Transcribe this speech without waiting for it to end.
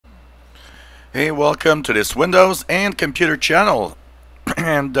Hey, welcome to this Windows and Computer channel.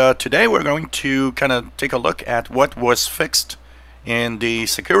 And today we're going to kind of take a look at what was fixed in the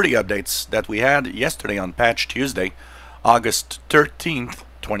security updates that we had yesterday on Patch Tuesday, August 13th,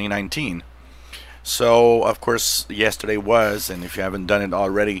 2019. So, of course, yesterday was, and if you haven't done it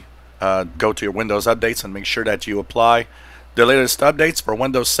already, go to your Windows updates and make sure that you apply the latest updates for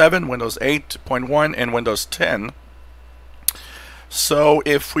Windows 7, Windows 8.1, and Windows 10. So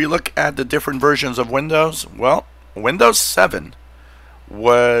if we look at the different versions of Windows, well, Windows 7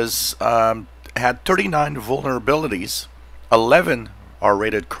 was had 39 vulnerabilities, 11 are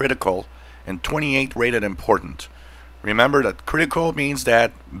rated critical, and 28 rated important. Remember that critical means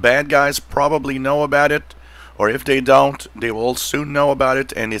that bad guys probably know about it, or if they don't, they will soon know about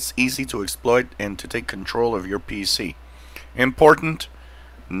it, and it's easy to exploit and to take control of your PC. Important,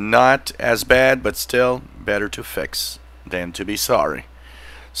 not as bad, but still better to fix than to be sorry.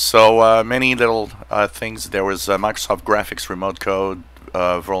 So many little things. There was Microsoft Graphics remote code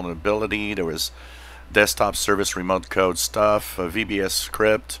vulnerability. There was desktop service remote code stuff, VBS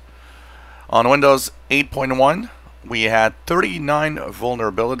script. On Windows 8.1, we had 39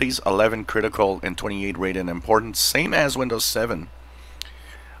 vulnerabilities, 11 critical, and 28 rated important, same as Windows 7.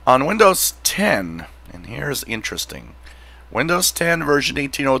 On Windows 10, and here's interesting, Windows 10 version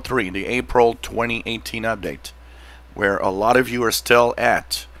 1803, the April 2018 update, where a lot of you are still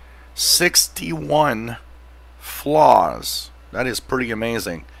at 61 flaws. That is pretty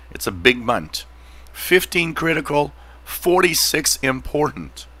amazing. It's a big month. 15 critical, 46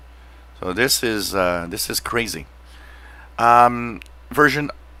 important. So this is crazy.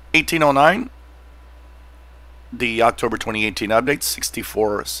 Version 1809, the October 2018 update,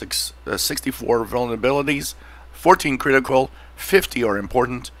 64 vulnerabilities, 14 critical, 50 are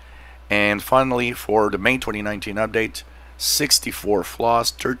important. And finally, for the May 2019 update, 64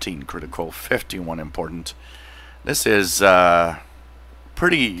 flaws, 13 critical, 51 important. This is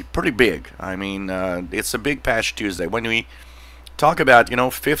pretty big. I mean, it's a big Patch Tuesday. When we talk about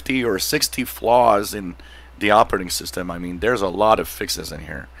 50 or 60 flaws in the operating system, I mean, there's a lot of fixes in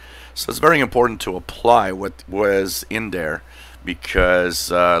here. So it's very important to apply what was in there, because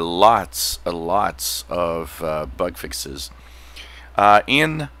lots of bug fixes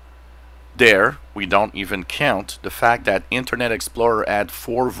in there. We don't even count the fact that Internet Explorer had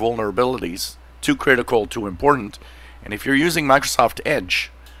 4 vulnerabilities, 2 critical, 2 important. And if you're using Microsoft Edge,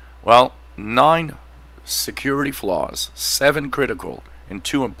 well, 9 security flaws, 7 critical, and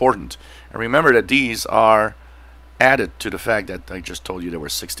 2 important. And remember that these are added to the fact that I just told you there were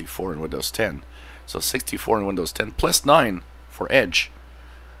 64 in Windows 10. So 64 in Windows 10 plus 9 for Edge.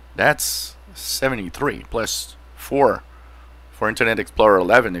 That's 73 plus 4 for Internet Explorer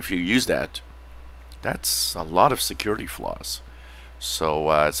 11. If you use that, that's a lot of security flaws.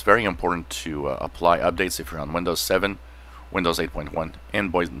 So it's very important to apply updates if you're on Windows 7, Windows 8.1,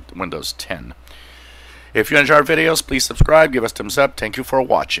 and Windows 10. If you enjoy our videos, please subscribe, give us thumbs up. Thank you for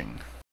watching.